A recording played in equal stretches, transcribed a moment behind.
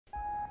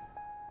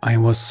I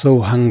was so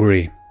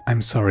hungry.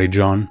 I'm sorry,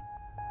 John.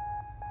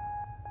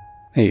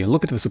 Hey,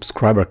 look at the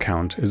subscriber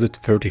count. Is it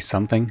 30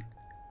 something?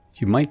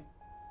 You might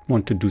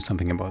want to do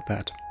something about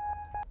that.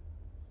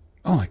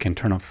 Oh, I can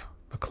turn off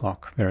the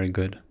clock. Very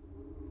good.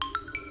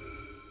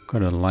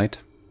 Got a light.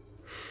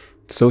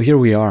 So here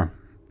we are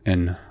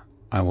in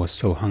I Was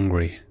So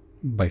Hungry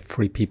by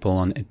 3 people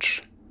on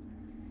itch.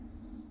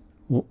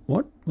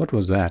 What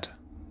was that?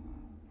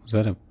 Was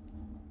that a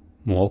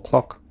wall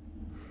clock?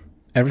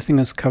 Everything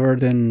is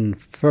covered in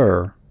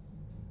fur.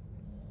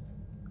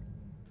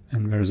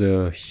 And there's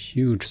a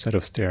huge set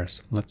of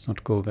stairs. Let's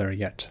not go there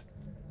yet.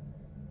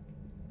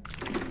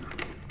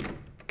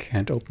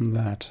 Can't open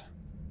that.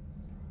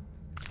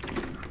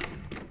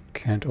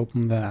 Can't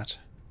open that.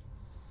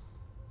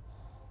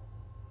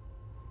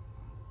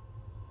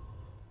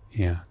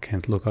 Yeah,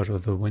 can't look out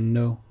of the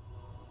window.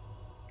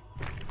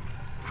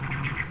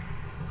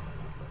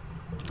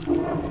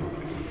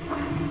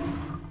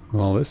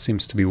 Well, this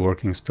seems to be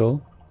working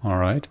still.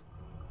 Alright.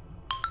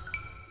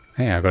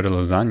 Hey, I got a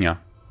lasagna.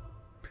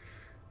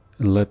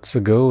 Let's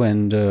go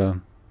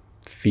and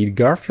feed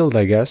Garfield,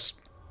 I guess.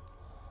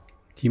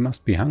 He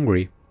must be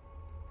hungry.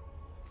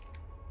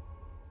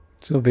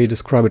 So they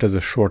describe it as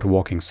a short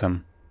walking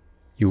sim.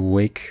 You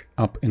wake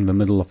up in the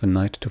middle of the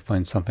night to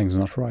find something's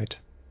not right.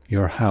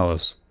 Your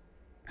house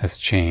has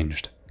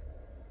changed.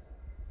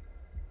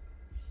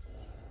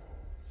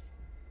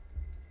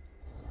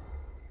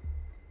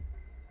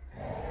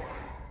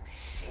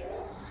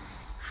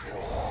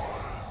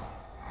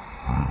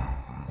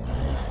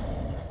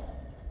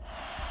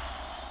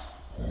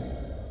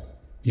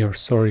 You're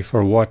sorry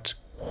for what,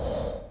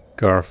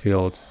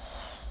 Garfield?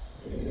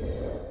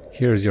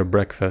 Here's your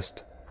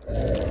breakfast.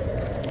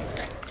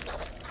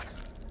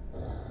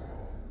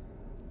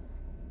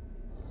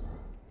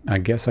 I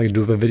guess I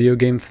do the video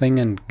game thing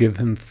and give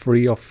him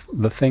free of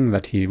the thing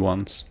that he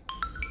wants.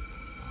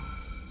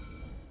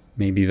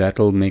 Maybe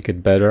that'll make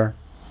it better.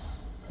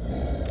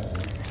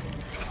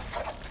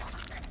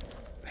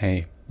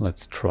 Hey,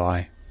 let's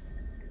try.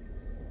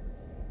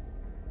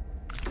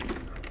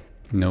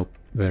 Nope,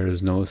 there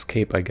is no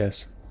escape, I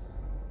guess.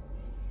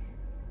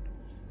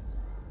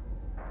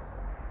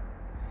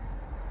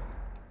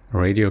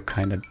 Radio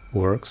kinda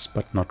works,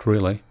 but not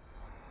really.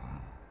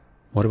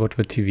 What about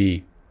the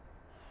TV?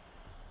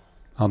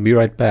 I'll be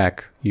right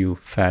back, you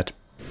fat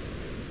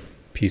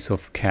piece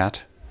of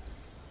cat.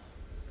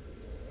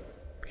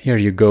 Here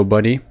you go,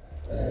 buddy.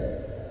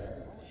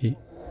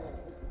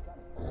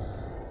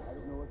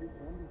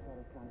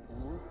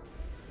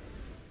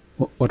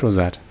 What was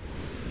that?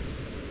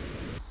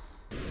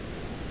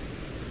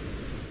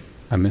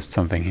 I missed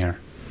something here.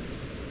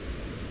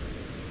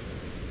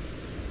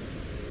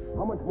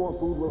 How much more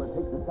food will it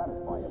take to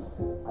satisfy him?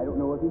 I don't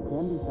know if he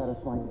can be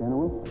satisfied,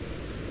 General.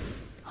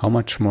 How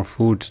much more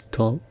food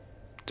till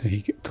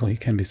he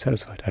can be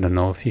satisfied? I don't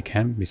know if he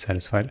can be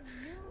satisfied.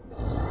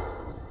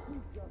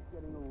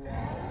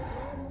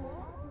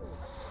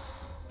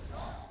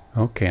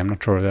 Okay, I'm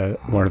not sure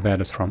where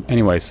that is from.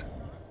 Anyways,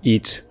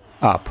 eat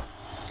up.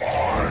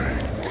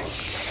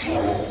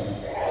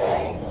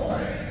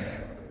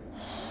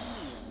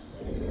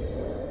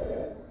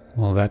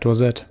 Well, that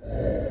was it.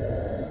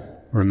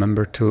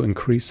 Remember to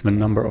increase the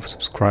number of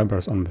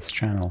subscribers on this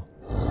channel.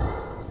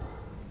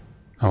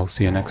 I will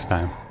see you next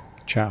time.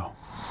 Ciao.